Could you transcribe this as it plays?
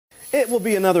It will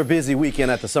be another busy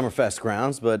weekend at the Summerfest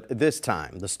grounds, but this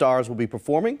time the stars will be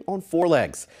performing on 4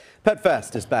 legs.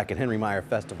 Petfest is back at Henry Meyer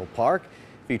Festival Park,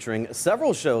 featuring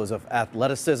several shows of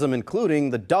athleticism,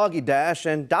 including the doggy dash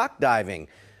and dock diving.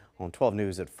 On 12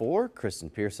 News at 4, Kristen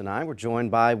Pierce and I were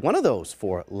joined by one of those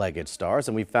 4-legged stars,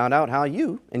 and we found out how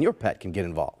you and your pet can get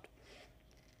involved.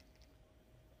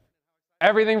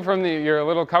 Everything from your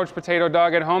little couch potato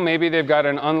dog at home, maybe they've got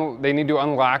they need to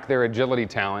unlock their agility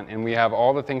talent, and we have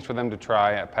all the things for them to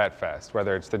try at Petfest.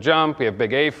 Whether it's the jump, we have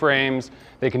big A-frames,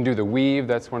 they can do the weave.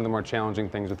 That's one of the more challenging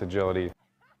things with agility.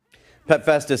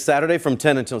 Petfest is Saturday from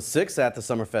 10 until 6 at the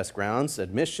Summerfest grounds.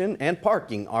 Admission and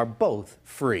parking are both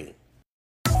free.